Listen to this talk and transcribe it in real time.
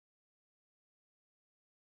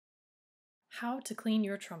How to clean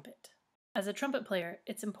your trumpet. As a trumpet player,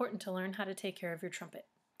 it's important to learn how to take care of your trumpet.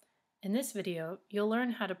 In this video, you'll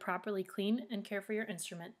learn how to properly clean and care for your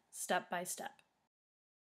instrument step by step.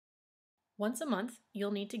 Once a month,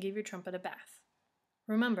 you'll need to give your trumpet a bath.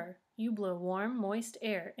 Remember, you blow warm, moist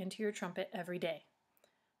air into your trumpet every day.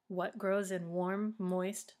 What grows in warm,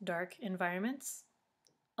 moist, dark environments?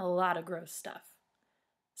 A lot of gross stuff.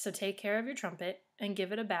 So take care of your trumpet and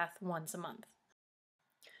give it a bath once a month.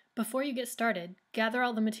 Before you get started, gather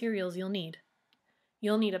all the materials you'll need.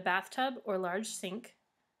 You'll need a bathtub or large sink,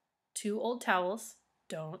 2 old towels,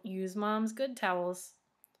 don't use mom's good towels,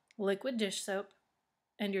 liquid dish soap,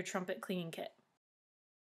 and your trumpet cleaning kit.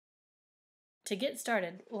 To get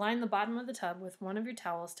started, line the bottom of the tub with one of your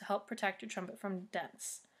towels to help protect your trumpet from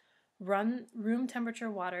dents. Run room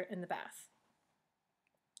temperature water in the bath.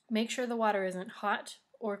 Make sure the water isn't hot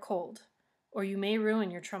or cold, or you may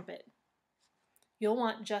ruin your trumpet. You'll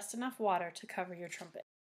want just enough water to cover your trumpet.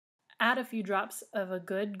 Add a few drops of a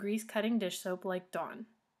good grease-cutting dish soap like Dawn.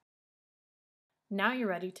 Now you're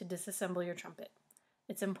ready to disassemble your trumpet.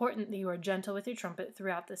 It's important that you are gentle with your trumpet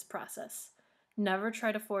throughout this process. Never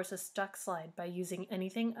try to force a stuck slide by using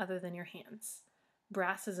anything other than your hands.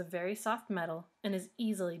 Brass is a very soft metal and is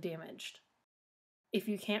easily damaged. If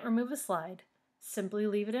you can't remove a slide, simply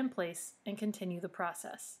leave it in place and continue the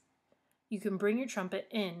process. You can bring your trumpet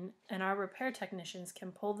in and our repair technicians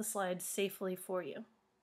can pull the slide safely for you.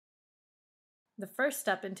 The first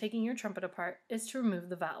step in taking your trumpet apart is to remove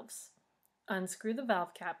the valves. Unscrew the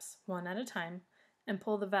valve caps one at a time and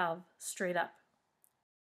pull the valve straight up.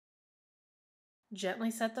 Gently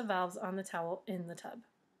set the valves on the towel in the tub.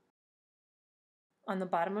 On the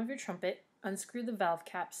bottom of your trumpet, unscrew the valve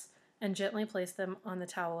caps and gently place them on the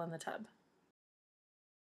towel in the tub.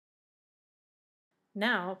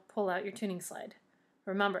 Now, pull out your tuning slide.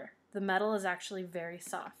 Remember, the metal is actually very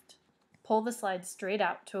soft. Pull the slide straight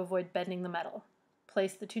out to avoid bending the metal.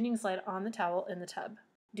 Place the tuning slide on the towel in the tub.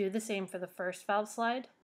 Do the same for the first valve slide,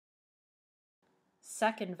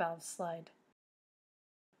 second valve slide,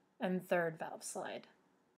 and third valve slide.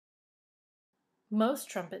 Most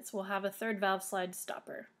trumpets will have a third valve slide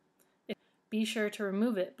stopper. Be sure to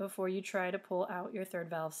remove it before you try to pull out your third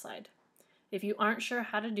valve slide. If you aren't sure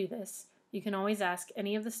how to do this, you can always ask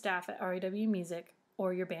any of the staff at REW Music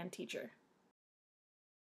or your band teacher.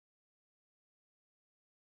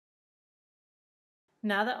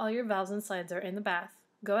 Now that all your valves and slides are in the bath,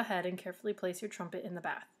 go ahead and carefully place your trumpet in the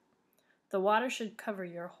bath. The water should cover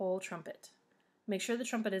your whole trumpet. Make sure the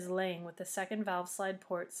trumpet is laying with the second valve slide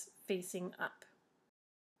ports facing up.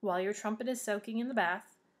 While your trumpet is soaking in the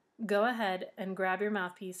bath, go ahead and grab your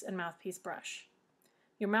mouthpiece and mouthpiece brush.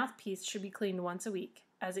 Your mouthpiece should be cleaned once a week,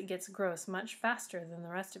 as it gets gross much faster than the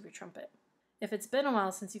rest of your trumpet. If it's been a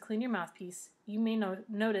while since you cleaned your mouthpiece, you may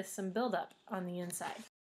notice some buildup on the inside.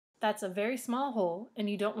 That's a very small hole, and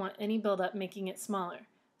you don't want any buildup making it smaller,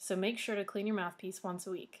 so make sure to clean your mouthpiece once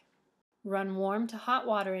a week. Run warm to hot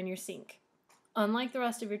water in your sink. Unlike the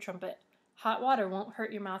rest of your trumpet, hot water won't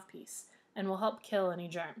hurt your mouthpiece and will help kill any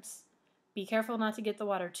germs. Be careful not to get the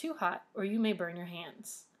water too hot, or you may burn your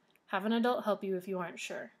hands. Have an adult help you if you aren't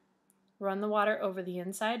sure. Run the water over the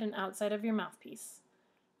inside and outside of your mouthpiece.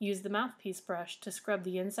 Use the mouthpiece brush to scrub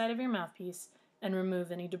the inside of your mouthpiece and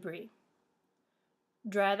remove any debris.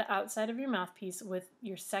 Dry the outside of your mouthpiece with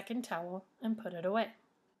your second towel and put it away.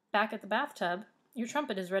 Back at the bathtub, your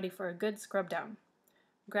trumpet is ready for a good scrub down.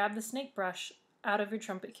 Grab the snake brush out of your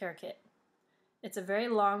trumpet care kit. It's a very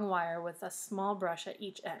long wire with a small brush at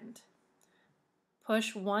each end.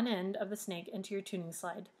 Push one end of the snake into your tuning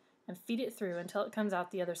slide and feed it through until it comes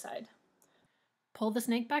out the other side. Pull the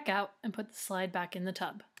snake back out and put the slide back in the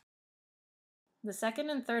tub. The second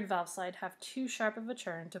and third valve slide have too sharp of a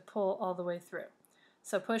turn to pull all the way through.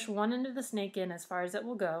 So push one end of the snake in as far as it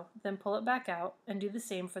will go, then pull it back out and do the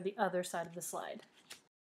same for the other side of the slide.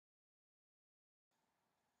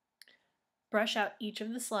 Brush out each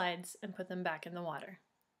of the slides and put them back in the water.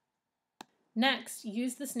 Next,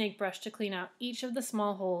 use the snake brush to clean out each of the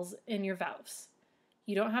small holes in your valves.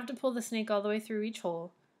 You don't have to pull the snake all the way through each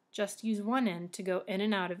hole, just use one end to go in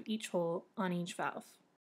and out of each hole on each valve.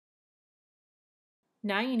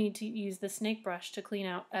 Now you need to use the snake brush to clean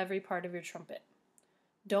out every part of your trumpet.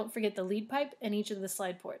 Don't forget the lead pipe and each of the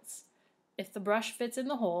slide ports. If the brush fits in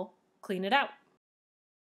the hole, clean it out.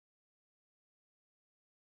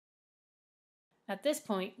 At this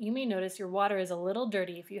point, you may notice your water is a little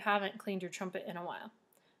dirty if you haven't cleaned your trumpet in a while.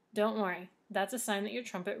 Don't worry, that's a sign that your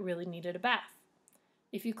trumpet really needed a bath.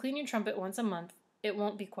 If you clean your trumpet once a month, it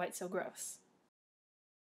won't be quite so gross.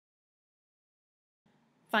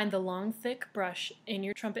 Find the long, thick brush in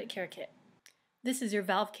your trumpet care kit. This is your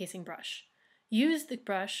valve casing brush. Use the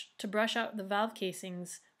brush to brush out the valve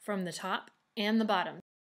casings from the top and the bottom.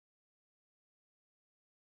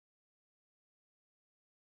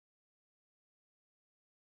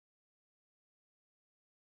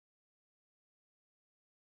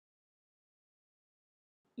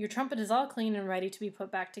 Your trumpet is all clean and ready to be put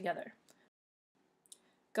back together.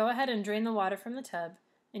 Go ahead and drain the water from the tub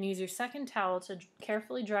and use your second towel to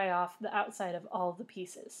carefully dry off the outside of all of the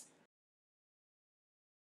pieces.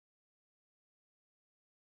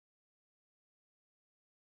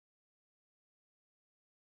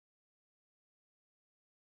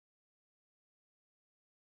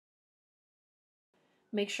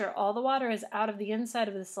 Make sure all the water is out of the inside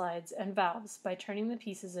of the slides and valves by turning the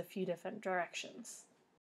pieces a few different directions.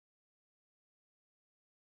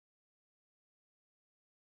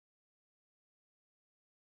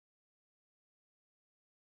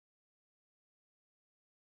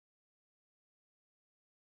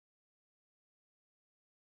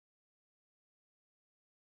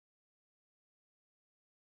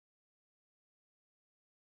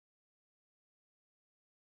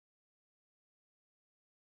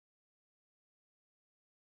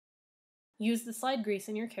 Use the slide grease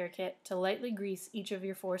in your care kit to lightly grease each of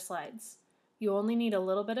your 4 slides. You only need a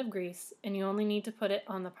little bit of grease, and you only need to put it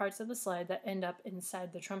on the parts of the slide that end up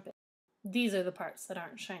inside the trumpet. These are the parts that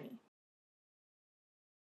aren't shiny.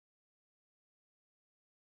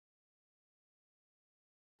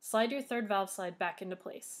 Slide your third valve slide back into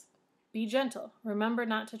place. Be gentle. Remember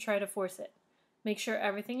not to try to force it. Make sure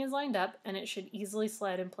everything is lined up and it should easily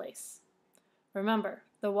slide in place. Remember,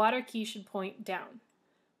 the water key should point down.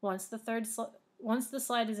 Once the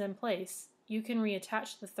slide is in place, you can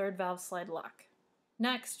reattach the third valve slide lock.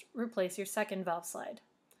 Next, replace your second valve slide.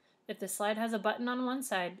 If the slide has a button on one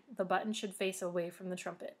side, the button should face away from the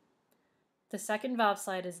trumpet. The second valve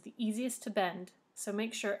slide is the easiest to bend, so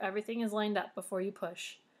make sure everything is lined up before you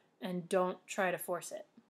push, and don't try to force it.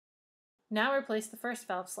 Now replace the first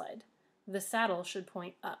valve slide. The saddle should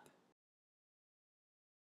point up.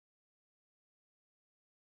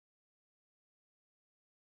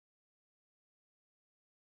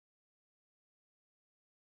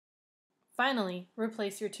 Finally,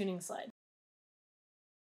 replace your tuning slide.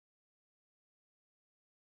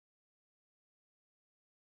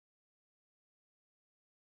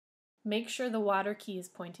 Make sure the water key is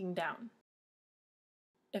pointing down.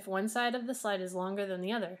 If one side of the slide is longer than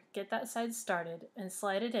the other, get that side started and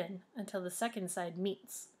slide it in until the second side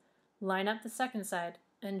meets. Line up the second side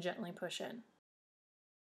and gently push in.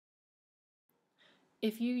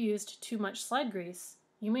 If you used too much slide grease,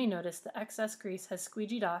 you may notice the excess grease has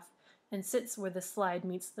squeegeed off and sits where the slide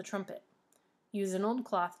meets the trumpet. Use an old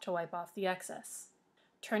cloth to wipe off the excess.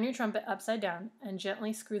 Turn your trumpet upside down and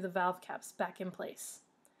gently screw the valve caps back in place.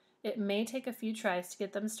 It may take a few tries to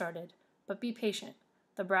get them started, but be patient.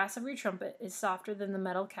 The brass of your trumpet is softer than the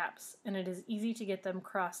metal caps, and it is easy to get them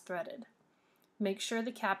cross-threaded. Make sure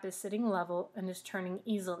the cap is sitting level and is turning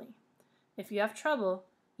easily. If you have trouble,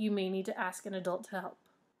 you may need to ask an adult to help.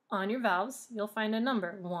 On your valves, you'll find a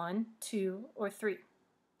number, 1, 2, or 3.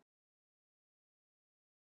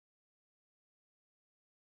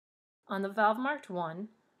 On the valve marked 1,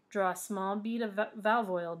 draw a small bead of valve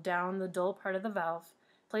oil down the dull part of the valve.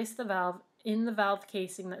 Place the valve in the valve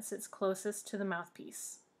casing that sits closest to the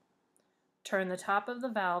mouthpiece. Turn the top of the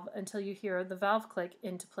valve until you hear the valve click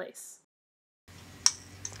into place.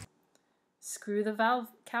 Screw the valve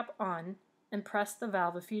cap on and press the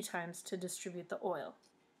valve a few times to distribute the oil.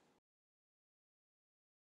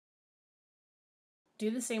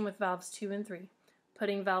 Do the same with valves 2 and 3,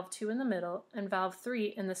 putting valve 2 in the middle and valve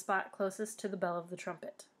 3 in the spot closest to the bell of the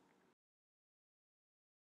trumpet.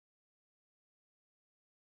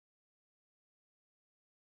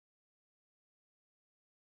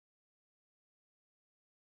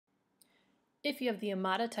 If you have the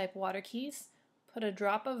Amada type water keys, put a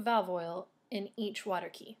drop of valve oil in each water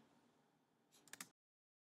key.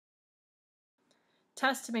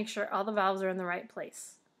 Test to make sure all the valves are in the right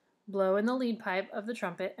place. Blow in the lead pipe of the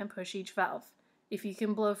trumpet and push each valve. If you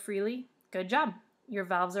can blow freely, good job! Your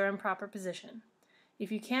valves are in proper position.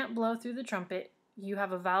 If you can't blow through the trumpet, you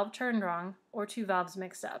have a valve turned wrong or 2 valves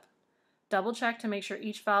mixed up. Double check to make sure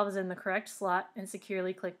each valve is in the correct slot and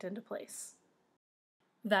securely clicked into place.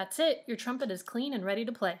 That's it! Your trumpet is clean and ready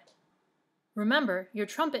to play. Remember, your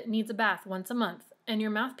trumpet needs a bath once a month, and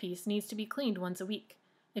your mouthpiece needs to be cleaned once a week.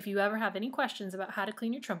 If you ever have any questions about how to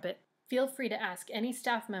clean your trumpet, feel free to ask any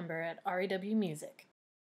staff member at REW Music.